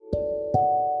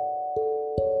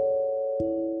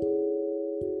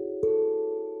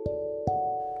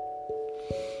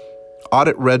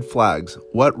Audit red flags.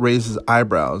 What raises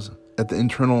eyebrows at the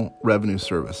Internal Revenue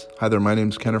Service? Hi there, my name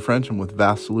is Kenneth French. I'm with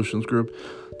Vast Solutions Group,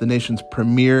 the nation's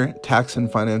premier tax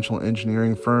and financial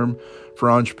engineering firm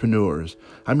for entrepreneurs.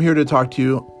 I'm here to talk to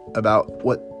you about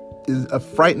what is a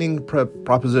frightening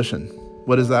proposition.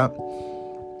 What is that?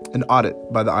 An audit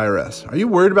by the IRS. Are you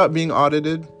worried about being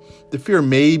audited? The fear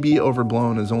may be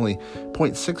overblown, as only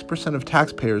 0.6% of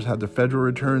taxpayers had their federal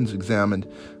returns examined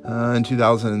in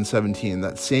 2017.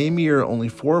 That same year, only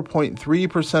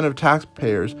 4.3% of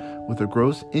taxpayers with a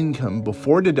gross income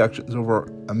before deductions over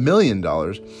 $1 million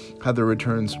had their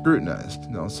returns scrutinized.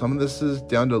 Now, some of this is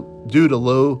due to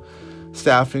low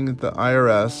staffing at the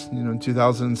IRS. In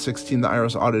 2016, the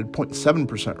IRS audited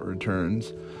 0.7%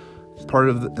 returns. Part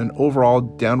of an overall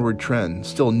downward trend.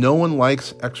 Still, no one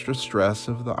likes extra stress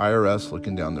of the IRS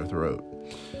looking down their throat.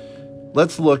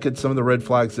 Let's look at some of the red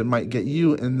flags that might get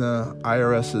you in the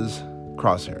IRS's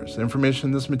crosshairs. The information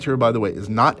in this material, by the way, is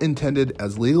not intended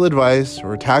as legal advice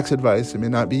or tax advice. It may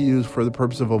not be used for the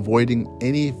purpose of avoiding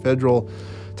any federal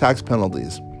tax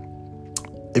penalties.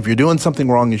 If you're doing something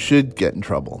wrong, you should get in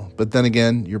trouble. But then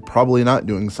again, you're probably not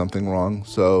doing something wrong.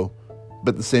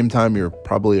 But at the same time, you're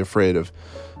probably afraid of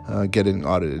getting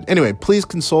audited. Anyway, please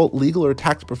consult legal or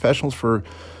tax professionals for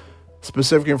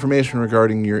specific information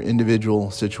regarding your individual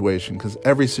situation, because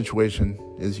every situation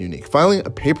is unique. Filing a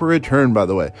paper return, by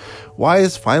the way. Why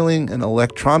is filing an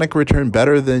electronic return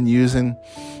better than using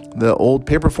the old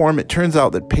paper form? It turns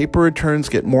out that paper returns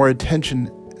get more attention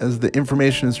as the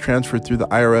information is transferred through the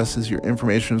IRS as your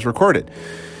information is recorded,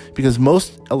 because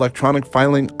most electronic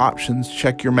filing options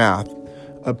check your math.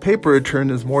 A paper return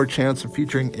has more chance of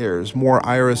featuring errors. More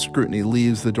IRS scrutiny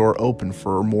leaves the door open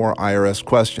for more IRS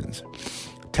questions.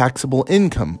 Taxable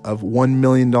income of $1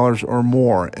 million or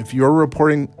more. If you're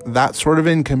reporting that sort of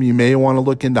income, you may want to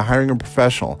look into hiring a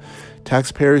professional.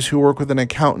 Taxpayers who work with an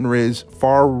accountant raise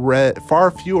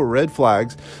far fewer red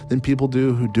flags than people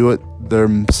do who do it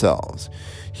themselves.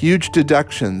 Huge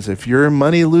deductions. If you're a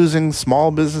money-losing small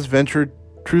business venture,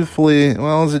 truthfully,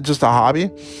 is it just a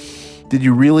hobby? Did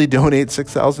you really donate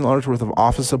 $6,000 worth of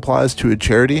office supplies to a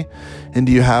charity? And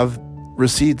do you have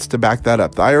receipts to back that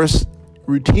up? The IRS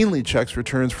routinely checks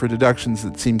returns for deductions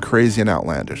that seem crazy and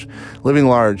outlandish. Living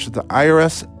large, the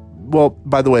IRS,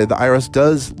 by the way, the IRS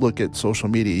does look at social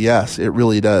media. Yes, it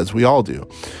really does. We all do.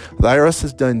 The IRS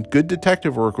has done good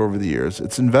detective work over the years.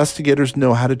 Its investigators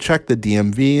know how to check the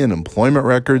DMV and employment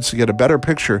records to get a better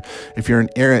picture if you're an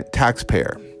errant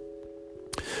taxpayer.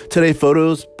 Today,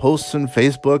 photos, posts on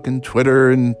Facebook and Twitter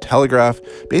and Telegraph,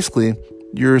 basically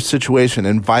your situation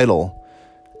and vital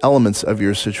elements of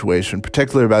your situation,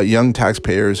 particularly about young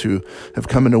taxpayers who have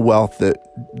come into wealth that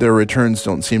their returns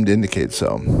don't seem to indicate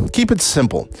so. Keep it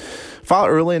simple. File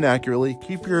early and accurately.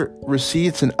 Keep your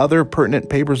receipts and other pertinent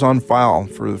papers on file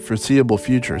for the foreseeable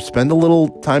future. Spend a little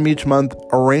time each month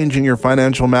arranging your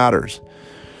financial matters.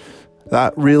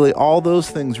 All those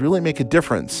things really make a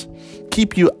difference.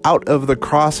 Keep you out of the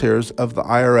crosshairs of the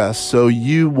IRS so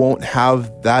you won't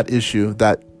have that issue,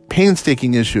 that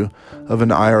painstaking issue of an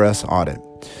IRS audit.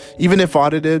 Even if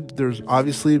audited, there's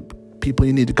obviously people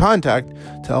you need to contact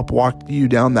to help walk you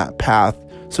down that path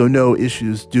so no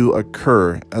issues do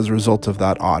occur as a result of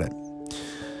that audit.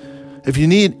 If you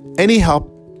need any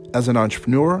help as an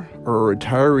entrepreneur or a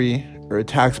retiree or a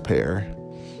taxpayer,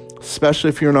 especially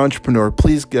if you're an entrepreneur,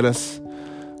 please give us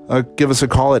a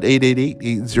call at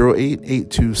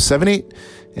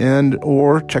 888-808-8278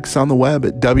 or check us on the web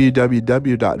at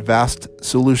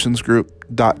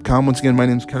www.vastsolutionsgroup.com. Once again, my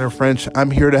name is Kenneth French.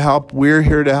 I'm here to help. We're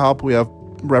here to help. We have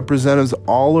representatives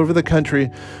all over the country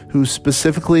who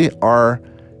specifically are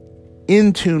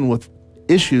in tune with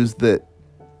issues that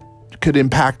could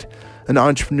impact an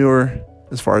entrepreneur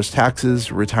as far as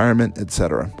taxes, retirement,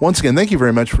 etc. Once again, thank you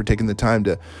very much for taking the time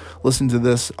to listen to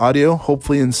this audio.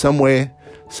 Hopefully in some way,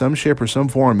 some shape, or some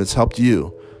form, it's helped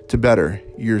you to better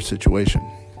your situation.